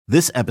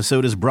This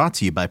episode is brought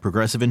to you by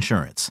Progressive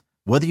Insurance.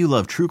 Whether you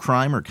love true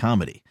crime or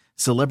comedy,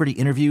 celebrity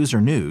interviews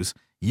or news,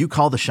 you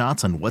call the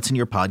shots on what's in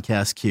your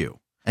podcast queue.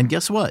 And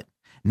guess what?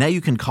 Now you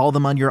can call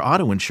them on your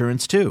auto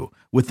insurance too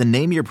with the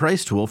Name Your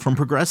Price tool from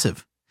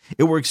Progressive.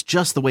 It works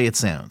just the way it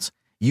sounds.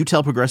 You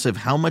tell Progressive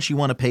how much you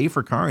want to pay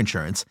for car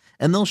insurance,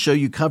 and they'll show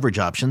you coverage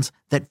options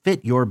that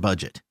fit your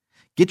budget.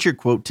 Get your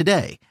quote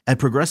today at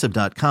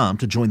Progressive.com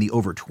to join the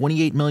over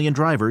 28 million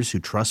drivers who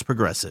trust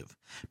Progressive.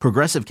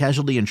 Progressive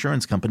Casualty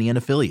Insurance Company and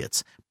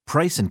Affiliates.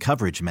 Price and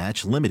coverage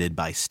match limited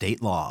by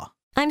state law.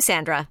 I'm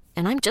Sandra,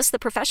 and I'm just the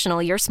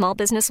professional your small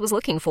business was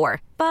looking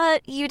for.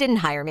 But you didn't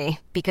hire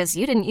me because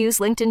you didn't use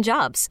LinkedIn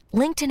Jobs.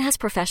 LinkedIn has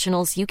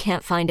professionals you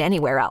can't find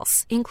anywhere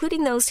else,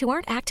 including those who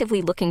aren't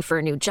actively looking for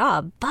a new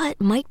job, but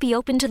might be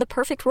open to the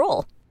perfect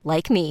role,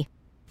 like me.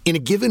 In a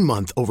given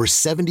month, over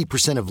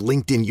 70% of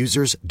LinkedIn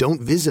users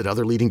don't visit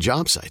other leading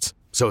job sites.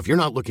 So if you're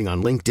not looking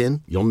on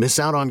LinkedIn, you'll miss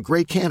out on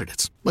great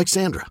candidates like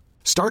Sandra.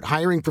 Start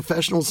hiring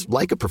professionals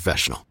like a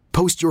professional.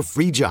 Post your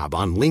free job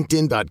on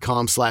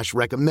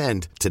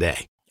linkedin.com/recommend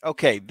today.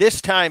 Okay, this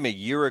time a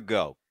year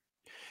ago,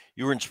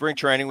 you were in spring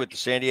training with the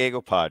San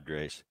Diego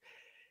Padres,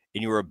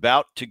 and you were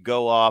about to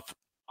go off.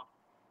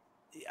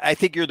 I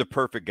think you're the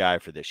perfect guy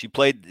for this. You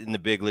played in the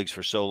big leagues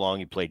for so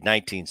long. You played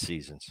 19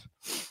 seasons.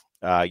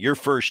 Your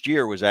first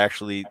year was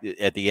actually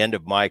at the end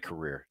of my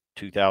career,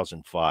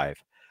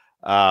 2005.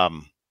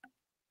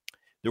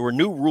 There were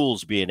new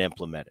rules being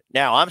implemented.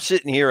 Now, I'm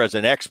sitting here as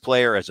an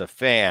ex-player, as a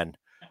fan,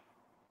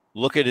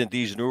 looking at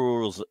these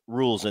new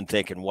rules and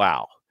thinking,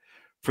 wow,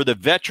 for the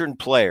veteran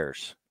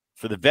players,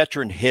 for the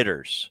veteran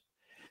hitters,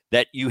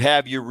 that you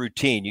have your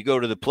routine. You go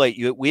to the plate.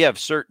 We have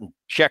certain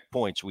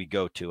checkpoints we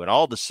go to, and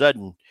all of a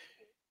sudden,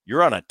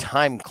 you're on a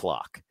time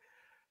clock.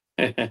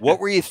 What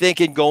were you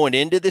thinking going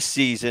into the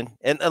season?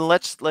 And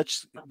let's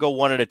go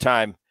one at a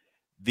time.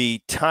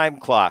 The time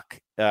clock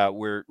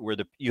where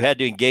you had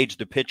to engage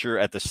the pitcher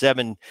at the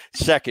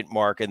 7-second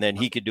mark, and then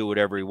he could do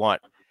whatever he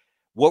want.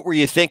 What were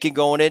you thinking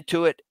going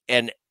into it?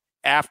 And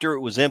after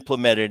it was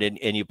implemented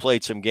and you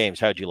played some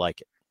games, how'd you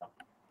like it?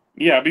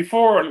 Yeah,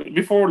 before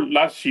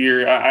last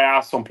year, I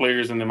asked some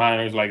players in the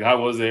minors, like,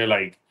 how was it?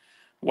 Like,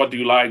 what do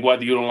you like? What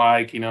do you don't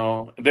like? You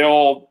know, they're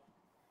all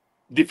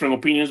different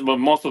opinions, but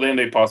most of them,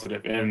 they're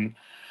positive. And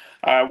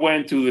I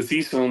went to the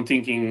season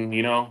thinking,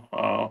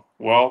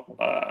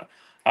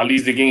 at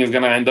least the game is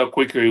gonna end up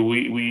quicker.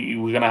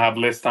 We're gonna have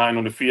less time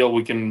on the field.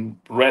 We can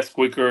rest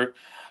quicker.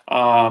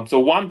 So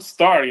once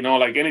start,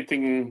 like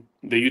anything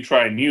that you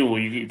try new,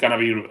 you're gonna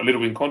be a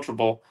little bit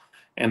uncomfortable.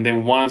 And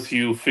then once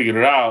you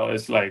figure it out,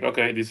 it's like,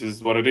 okay, this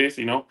is what it is.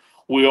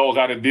 We all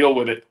got to deal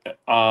with it.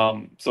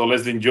 So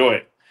let's enjoy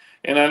it.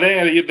 And at the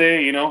end of the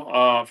day,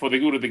 for the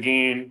good of the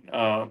game,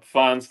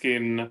 fans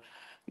can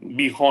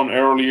be home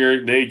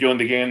earlier. They join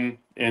the game,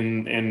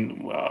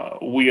 and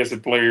we as a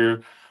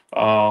player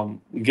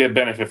get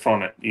benefit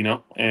from it.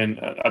 And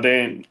at the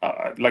end,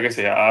 like I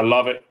say, I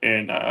love it,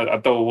 and I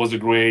thought it was a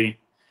great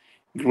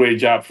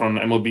job from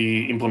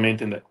MLB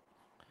implementing that.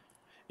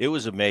 It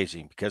was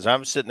amazing because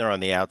I'm sitting there on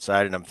the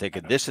outside and I'm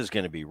thinking this is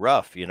going to be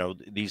rough.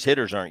 These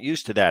hitters aren't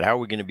used to that. How are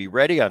we going to be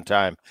ready on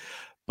time?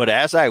 But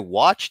as I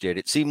watched it,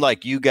 it seemed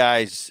like you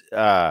guys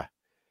kind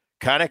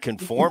of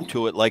conformed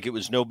to it like it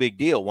was no big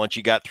deal once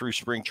you got through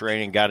spring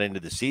training, got into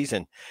the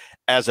season.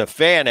 As a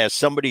fan, as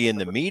somebody in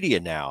the media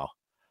now,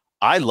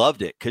 I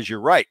loved it because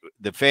you're right.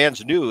 The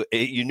fans knew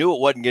it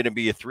wasn't going to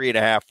be a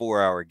 3.5,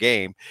 4-hour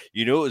game.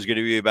 You knew it was going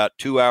to be about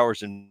 2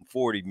 hours and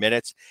 40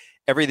 minutes.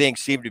 Everything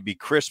seemed to be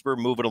crisper,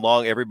 moving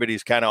along.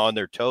 Everybody's kind of on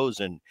their toes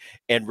and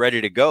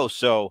ready to go.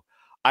 So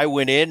I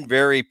went in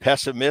very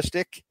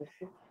pessimistic,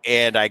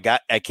 and I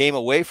came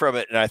away from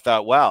it and I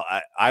thought, wow,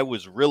 I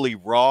was really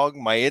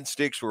wrong. My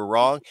instincts were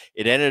wrong.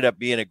 It ended up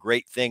being a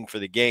great thing for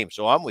the game.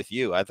 So I'm with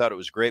you. I thought it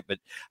was great, but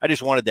I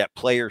just wanted that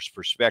player's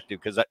perspective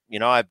because I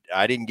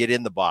didn't get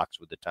in the box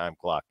with the time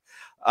clock.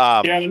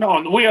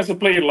 We as a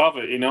player love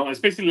it,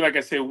 especially like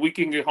I said, we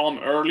can get home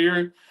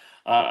earlier.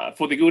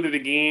 For the good of the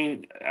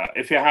game,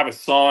 if I have a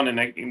son and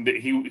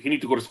he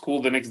need to go to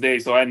school the next day,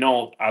 so I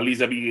know at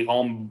least I'll be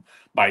home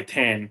by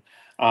 10.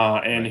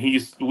 And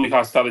we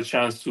have still a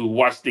chance to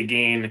watch the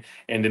game,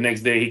 and the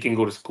next day he can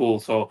go to school.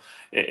 So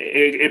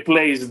it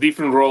plays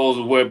different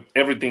roles where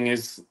everything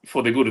is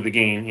for the good of the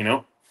game,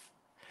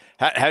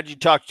 How'd you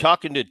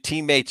talking to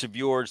teammates of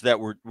yours that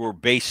were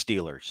base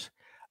stealers,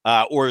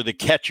 or the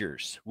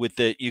catchers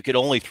you could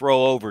only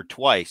throw over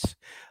twice,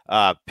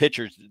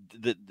 pitchers,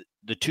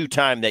 the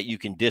 2-time that you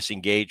can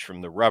disengage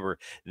from the rubber,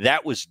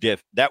 that was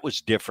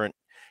different.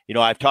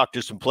 I've talked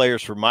to some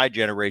players from my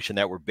generation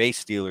that were base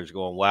stealers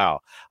going, wow,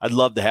 I'd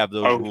love to have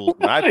those rules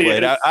when I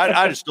played. Yes.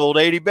 I just stole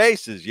 80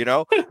 bases,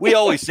 We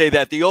always say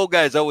that. The old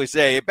guys always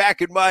say,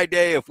 back in my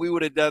day, if we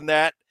would have done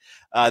that,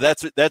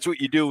 that's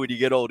what you do when you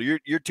get older.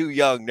 You're too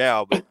young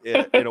now, but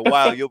in a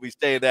while you'll be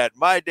saying that. In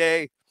my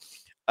day.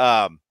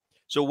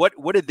 So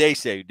what did they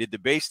say? Did the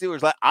base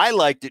stealers I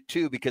liked it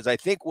too, because I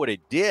think what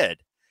it did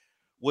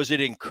Was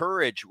it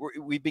encouraged?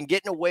 We've been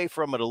getting away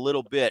from it a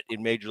little bit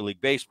in Major League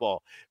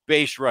Baseball.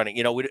 Base running,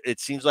 it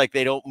seems like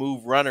they don't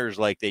move runners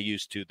like they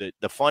used to.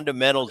 The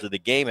fundamentals of the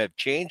game have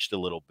changed a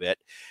little bit.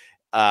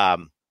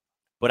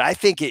 But I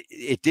think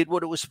it did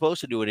what it was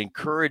supposed to do. It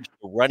encouraged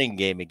the running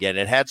game again.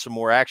 It had some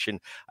more action.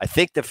 I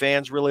think the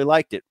fans really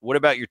liked it. What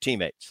about your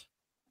teammates?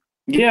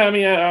 Yeah, I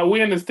mean, we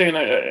understand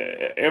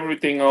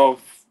everything of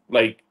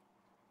like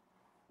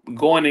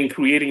going and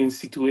creating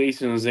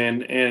situations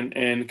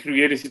and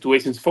creating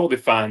situations for the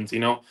fans.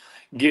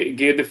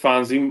 Get the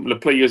fans, the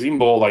players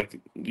involved. Like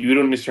you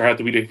don't necessarily have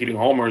to be the hitting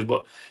homers,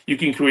 but you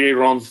can create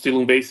runs,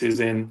 stealing bases,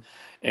 and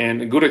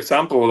a good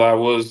example of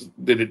that was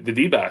the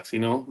D-backs. They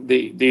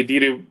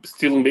did it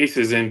stealing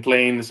bases and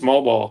playing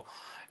small ball,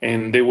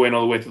 and they went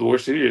all the way to the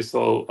World Series.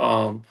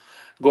 So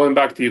going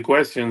back to your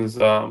questions.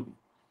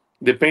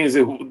 Depends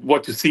on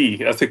what you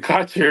see. As a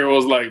catcher, it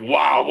was like,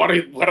 wow, what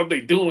are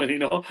they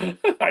doing?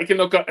 I can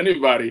knock out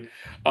anybody.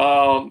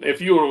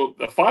 If you're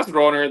a fast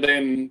runner,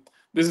 then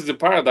this is a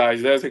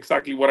paradise. That's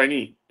exactly what I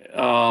need.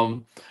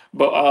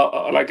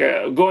 But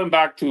going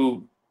back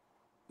to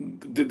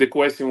the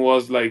question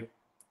was like,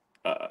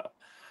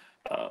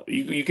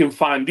 you can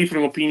find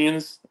different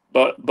opinions,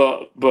 but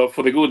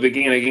for the good of the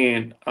game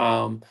again,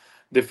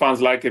 the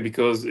fans like it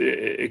because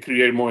it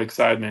created more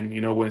excitement,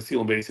 when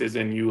stealing bases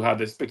and you had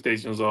the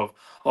expectations of,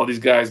 oh, this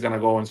guy's going to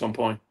go at some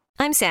point.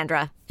 I'm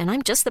Sandra, and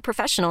I'm just the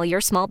professional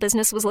your small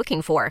business was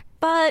looking for.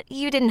 But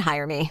you didn't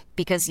hire me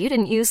because you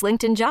didn't use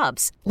LinkedIn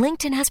Jobs.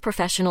 LinkedIn has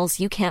professionals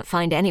you can't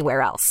find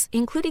anywhere else,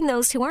 including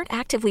those who aren't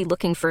actively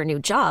looking for a new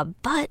job,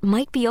 but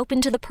might be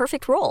open to the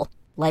perfect role,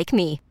 like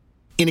me.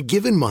 In a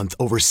given month,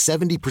 over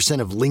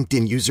 70% of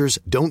LinkedIn users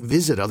don't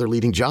visit other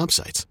leading job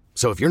sites.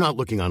 So if you're not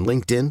looking on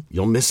LinkedIn,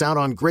 you'll miss out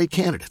on great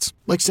candidates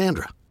like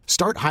Sandra.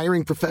 Start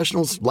hiring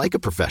professionals like a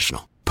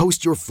professional.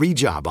 Post your free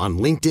job on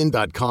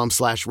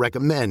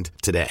linkedin.com/recommend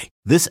today.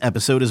 This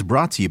episode is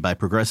brought to you by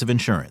Progressive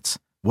Insurance.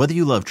 Whether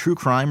you love true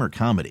crime or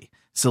comedy,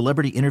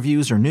 celebrity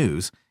interviews or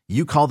news,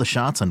 you call the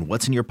shots on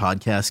what's in your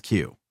podcast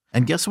queue.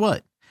 And guess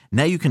what?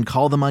 Now you can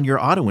call them on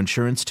your auto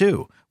insurance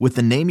too with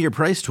the Name Your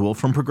Price tool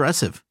from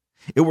Progressive.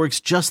 It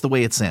works just the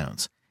way it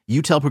sounds.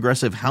 You tell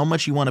Progressive how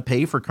much you want to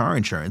pay for car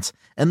insurance,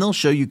 and they'll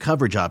show you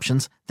coverage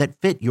options that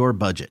fit your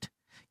budget.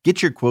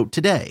 Get your quote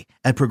today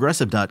at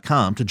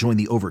Progressive.com to join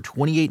the over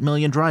 28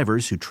 million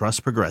drivers who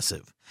trust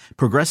Progressive.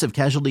 Progressive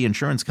Casualty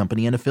Insurance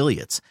Company and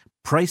Affiliates.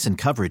 Price and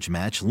coverage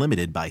match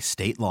limited by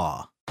state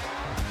law.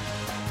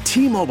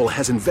 T-Mobile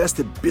has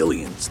invested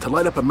billions to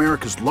light up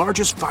America's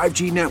largest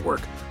 5G network,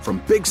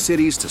 from big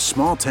cities to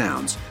small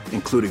towns,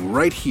 including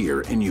right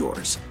here in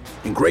yours.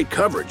 And great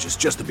coverage is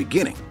just the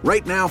beginning.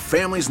 Right now,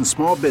 families and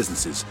small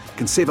businesses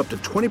can save up to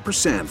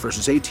 20%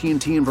 versus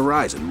AT&T and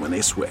Verizon when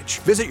they switch.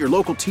 Visit your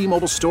local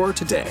T-Mobile store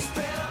today.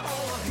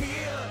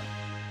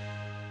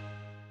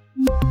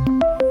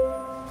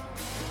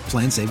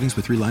 Plan savings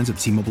with 3 lines of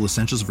T-Mobile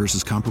Essentials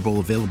versus comparable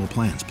available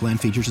plans. Plan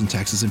features and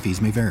taxes and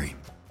fees may vary.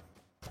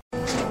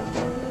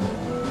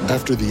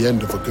 After the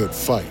end of a good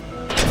fight,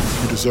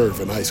 you deserve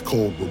an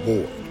ice-cold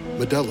reward.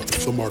 Modelo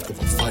is the mark of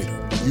a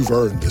fighter. You've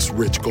earned this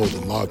rich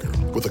golden lager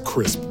with a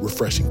crisp,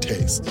 refreshing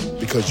taste.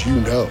 Because you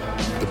know,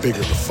 the bigger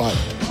the fight,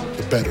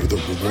 the better the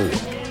reward.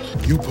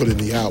 You put in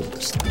the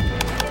hours,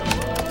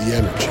 the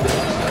energy,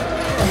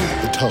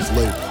 the tough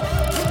labor.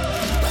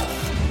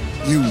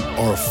 You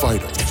are a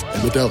fighter,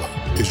 and Modelo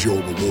is your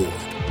reward.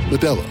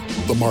 Modelo,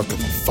 the mark of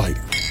a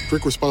fighter.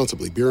 Drink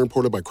responsibly. Beer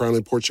imported by Crown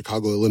Imports,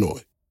 Chicago,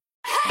 Illinois.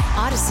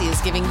 Odyssey is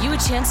giving you a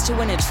chance to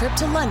win a trip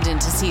to London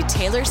to see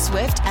Taylor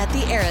Swift at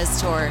the Eras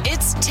Tour.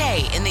 It's Tay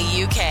in the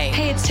UK.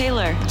 Hey, it's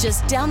Taylor.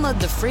 Just download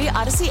the free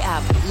Odyssey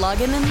app,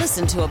 log in and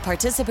listen to a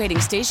participating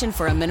station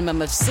for a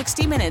minimum of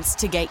 60 minutes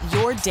to get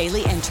your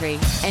daily entry.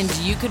 And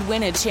you could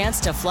win a chance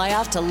to fly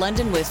off to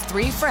London with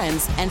 3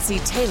 friends and see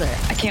Taylor.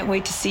 I can't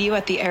wait to see you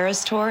at the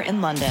Eras Tour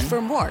in London.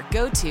 For more,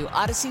 go to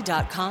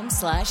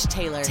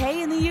odyssey.com/Taylor.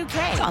 Tay in the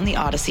UK. It's on the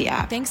Odyssey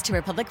app. Thanks to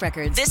Republic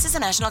Records. This is a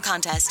national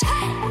contest.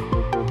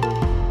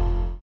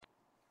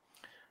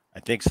 I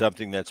think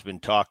something that's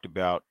been talked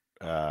about,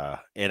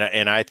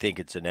 and I think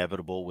it's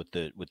inevitable with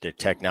the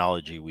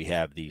technology we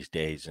have these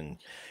days,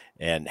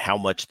 and how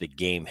much the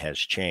game has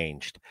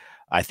changed.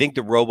 I think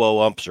the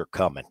robo umps are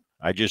coming.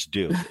 I just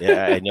do.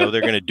 I know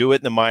they're going to do it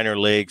in the minor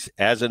leagues.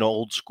 As an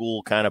old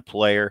school kind of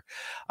player,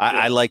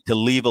 I like to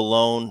leave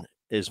alone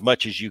as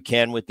much as you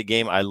can with the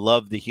game. I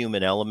love the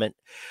human element.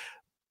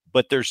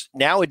 But there's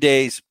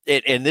nowadays,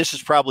 and this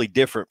is probably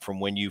different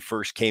from when you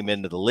first came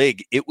into the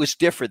league. It was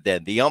different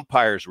then. The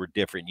umpires were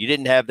different. You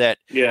didn't have that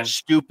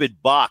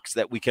stupid box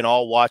that we can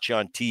all watch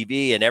on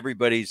TV, and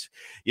everybody's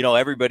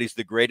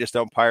the greatest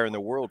umpire in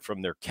the world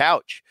from their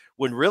couch,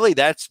 when really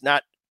that's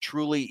not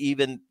truly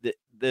even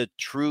the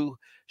true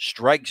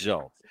strike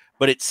zone.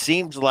 But it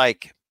seems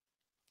like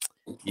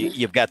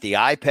you've got the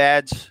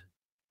iPads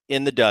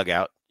in the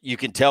dugout. You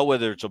can tell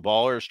whether it's a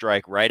ball or a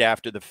strike right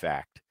after the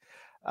fact.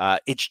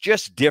 It's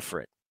just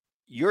different.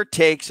 Your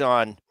takes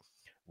on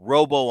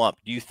robo-ump,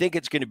 do you think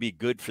it's going to be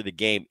good for the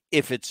game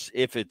if it's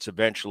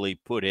eventually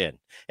put in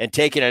and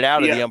taking it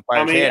out of the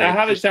umpire's hand? I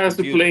had a just chance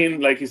to confusing. play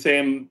in, like you say,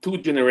 in two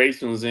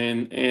generations.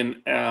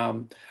 And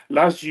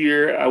last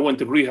year I went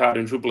to rehab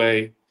in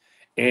AAA,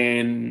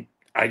 and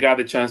I got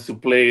the chance to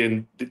play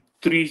in the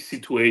three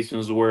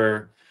situations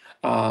where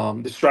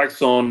the strike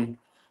zone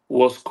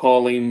was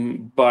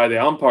calling by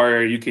the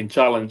umpire. You can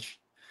challenge,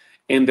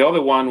 and the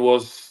other one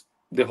was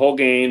the whole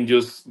game.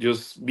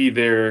 Just be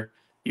there,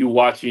 you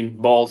watching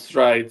ball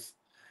strikes,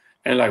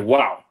 and like,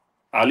 wow,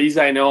 at least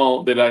I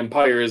know that the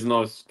umpire is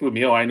not screw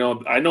me. Oh, I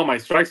know my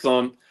strike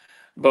zone,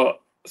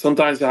 but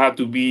sometimes I have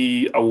to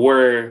be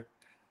aware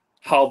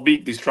how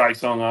big the strike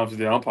zone of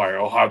the umpire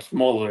or how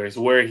small it is,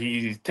 where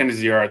his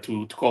tendency are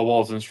to call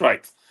balls and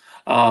strikes.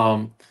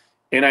 Um,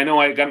 and I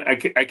know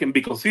I can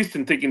be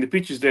consistent taking the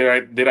pitches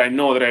that I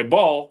know that I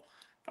ball,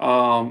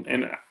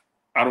 and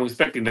I don't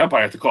expect the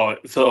umpire to call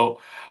it. So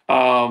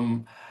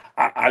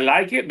I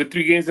like it. The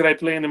three games that I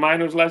played in the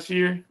minors last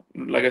year,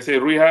 like I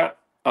said, rehab.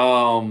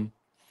 Um,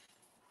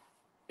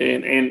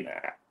 and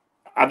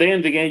at the end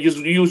of the game,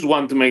 you just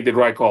want to make the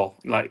right call.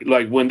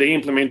 Like when they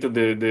implemented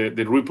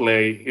the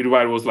replay,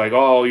 everybody was like,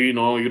 "Oh, you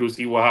don't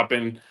see what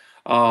happened."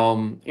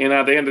 And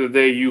at the end of the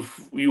day,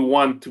 you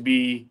want to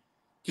be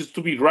just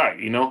to be right,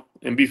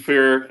 and be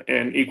fair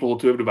and equal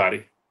to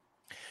everybody.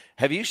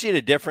 Have you seen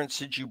a difference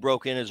since you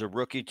broke in as a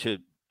rookie to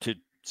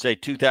say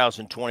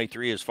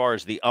 2023 as far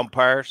as the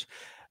umpires?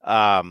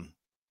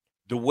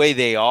 The way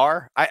they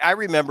are? I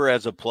remember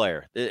as a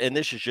player, and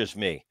this is just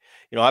me.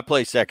 I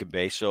play second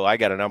base, so I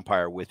got an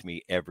umpire with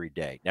me every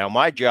day. Now,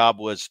 my job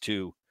was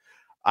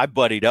I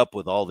buddied up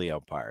with all the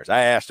umpires.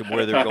 I asked them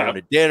where they're going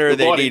to dinner.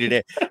 They needed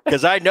it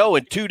because I know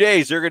in 2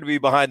 days they're going to be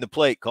behind the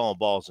plate calling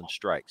balls and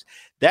strikes.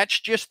 That's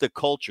just the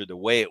culture, the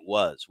way it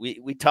was.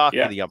 We talk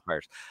to the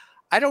umpires.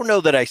 I don't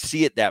know that I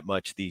see it that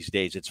much these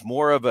days. It's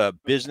more of a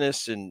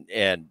business, and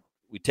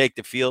we take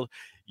the field.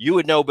 You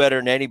would know better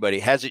than anybody.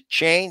 Has it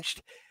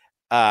changed?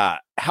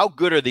 How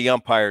good are the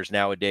umpires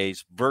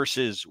nowadays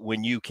versus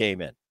when you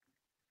came in?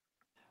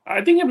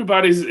 I think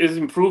everybody is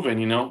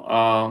improving.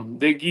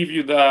 They give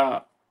you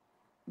the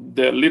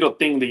little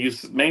thing that you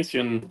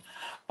mentioned.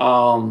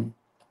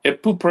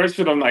 It put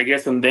pressure on, I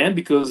guess, and then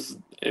because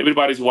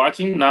everybody's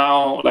watching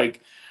now.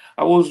 Like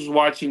I was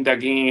watching that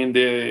game,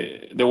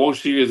 the World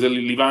Series that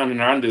Livan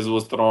Hernandez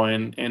was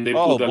throwing, and they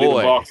put the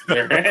little box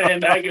there,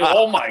 and I go,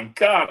 "Oh my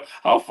God,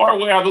 how far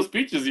away are those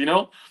pitches?"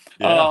 Yeah.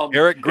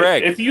 Eric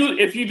Gregg. If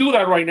you do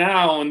that right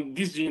now in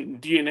this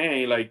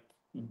DNA, like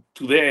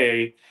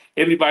today,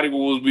 everybody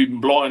will be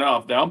blowing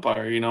up the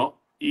umpire,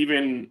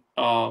 even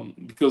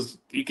because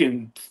you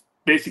can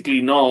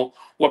basically know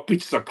what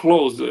pitches are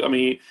close. I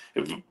mean,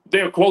 if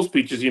they're close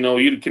pitches,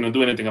 you cannot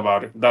do anything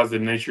about it. That's the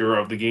nature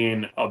of the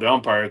game of the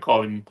umpire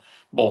calling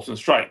balls and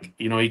strike.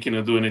 You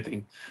cannot do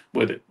anything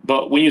with it.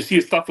 But when you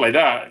see stuff like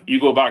that, you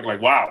go back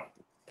like, wow,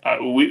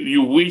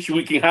 you wish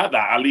we can have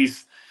that. At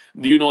least,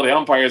 the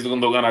umpires are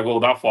going to go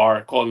that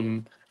far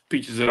calling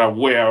pitches that are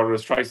way out of the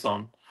strike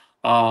zone.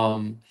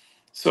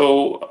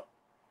 So,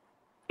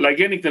 like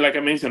anything, like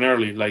I mentioned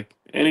earlier, like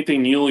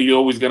anything new, you're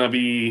always gonna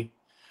be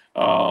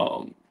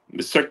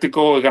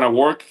skeptical. You're gonna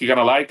work. You're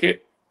gonna like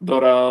it.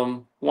 But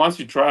once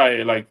you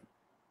try, like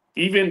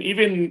even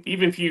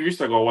a few years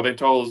ago, what they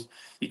told us,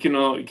 you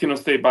cannot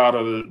step out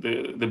of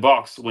the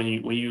box when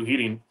you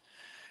hitting.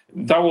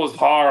 That was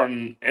hard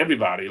on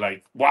everybody.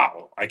 Like,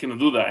 wow, I cannot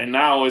do that. And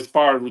now it's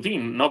part of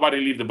routine. Nobody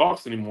leave the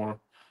box anymore.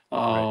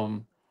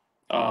 Right.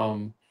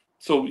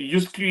 So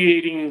just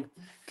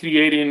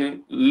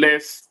creating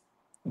less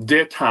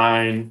dead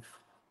time,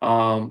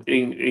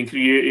 in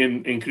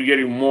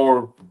creating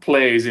more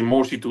plays in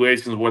more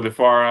situations where the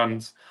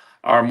fans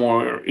are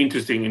more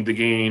interesting in the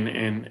game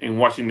and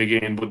watching the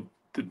game, but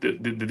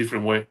the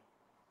different way.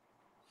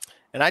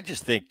 And I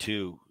just think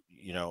too,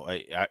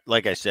 I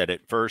like I said,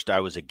 at first I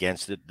was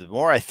against it. The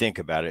more I think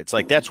about it, it's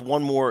like that's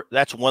one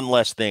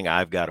less thing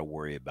I've got to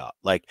worry about.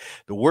 Like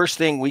the worst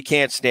thing we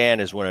can't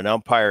stand is when an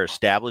umpire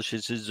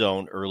establishes his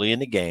zone early in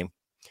the game,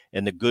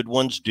 and the good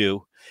ones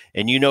do.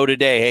 And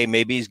today, hey,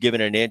 maybe he's given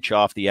an inch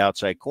off the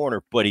outside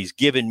corner, but he's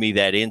given me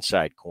that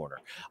inside corner.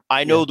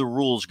 I know the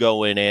rules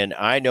going in.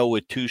 I know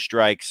with 2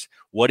 strikes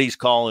what he's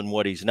calling,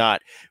 what he's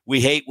not.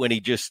 We hate when he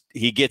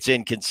gets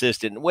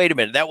inconsistent. Wait a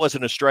minute, that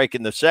wasn't a strike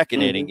in the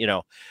second inning,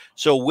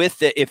 So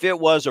if it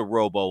was a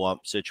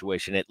robo-ump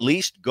situation, at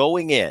least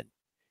going in,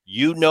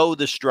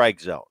 the strike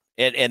zone.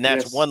 And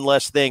that's one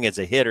less thing as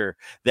a hitter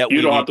that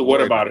you don't have to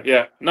worry about it.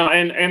 Yeah. No,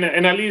 and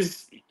at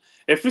least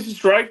if it's a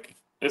strike,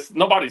 it's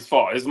nobody's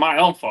fault. It's my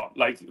own fault.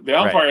 Like the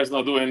umpire is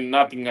not doing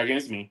nothing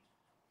against me.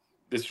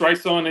 The strike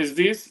zone is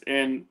this,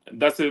 and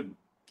that's it.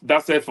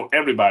 That's it for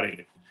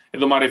everybody. It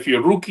don't matter if you're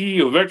a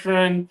rookie or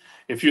veteran,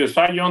 if you're a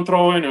Cy Young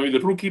throwing or you're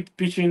the rookie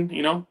pitching.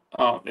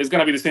 It's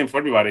gonna be the same for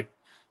everybody.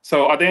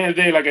 So at the end of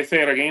the day, like I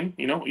said again,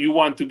 you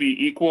want to be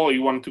equal.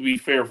 You want to be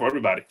fair for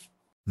everybody.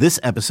 This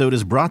episode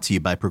is brought to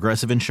you by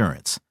Progressive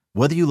Insurance.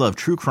 Whether you love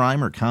true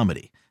crime or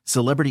comedy,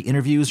 celebrity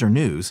interviews or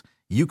news,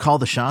 you call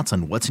the shots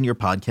on what's in your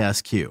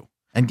podcast queue.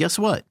 And guess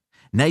what?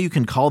 Now you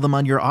can call them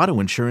on your auto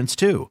insurance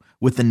too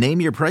with the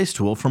Name Your Price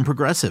tool from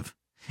Progressive.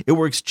 It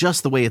works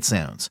just the way it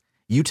sounds.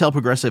 You tell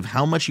Progressive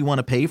how much you want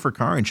to pay for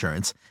car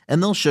insurance,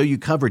 and they'll show you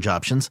coverage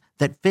options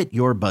that fit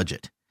your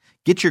budget.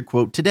 Get your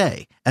quote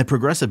today at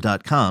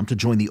Progressive.com to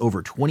join the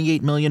over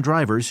 28 million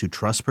drivers who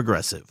trust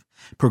Progressive.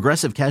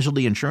 Progressive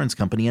Casualty Insurance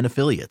Company and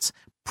Affiliates.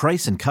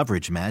 Price and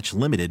coverage match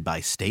limited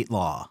by state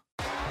law.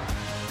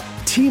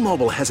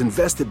 T-Mobile has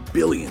invested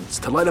billions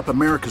to light up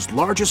America's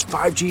largest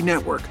 5G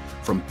network,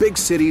 from big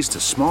cities to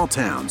small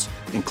towns,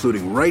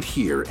 including right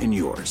here in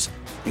yours.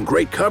 And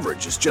great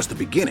coverage is just the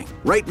beginning.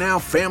 Right now,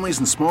 families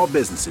and small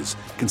businesses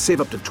can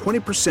save up to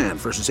 20%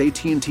 versus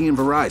AT&T and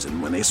Verizon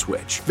when they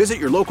switch. Visit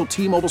your local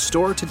T-Mobile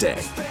store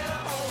today.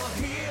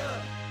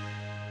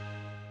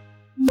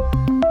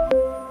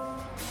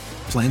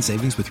 Plan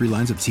savings with 3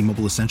 lines of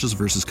T-Mobile Essentials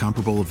versus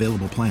comparable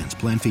available plans.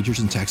 Plan features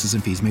and taxes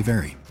and fees may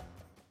vary.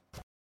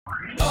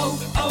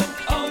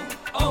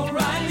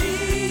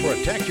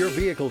 Protect your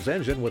vehicle's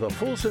engine with a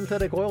full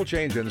synthetic oil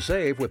change and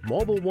save with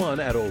Mobil 1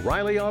 at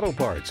O'Reilly Auto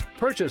Parts.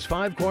 Purchase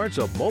 5 quarts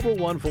of Mobil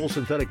 1 full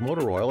synthetic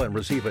motor oil and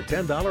receive a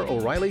 $10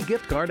 O'Reilly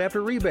gift card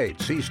after rebate.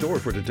 See store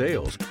for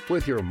details.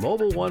 With your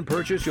Mobil 1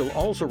 purchase, you'll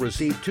also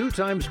receive 2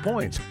 times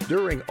points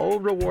during O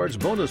Rewards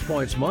Bonus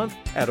Points Month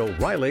at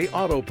O'Reilly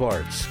Auto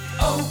Parts.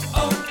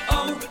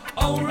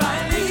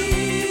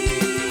 O'Reilly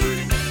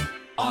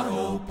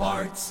Auto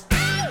Parts.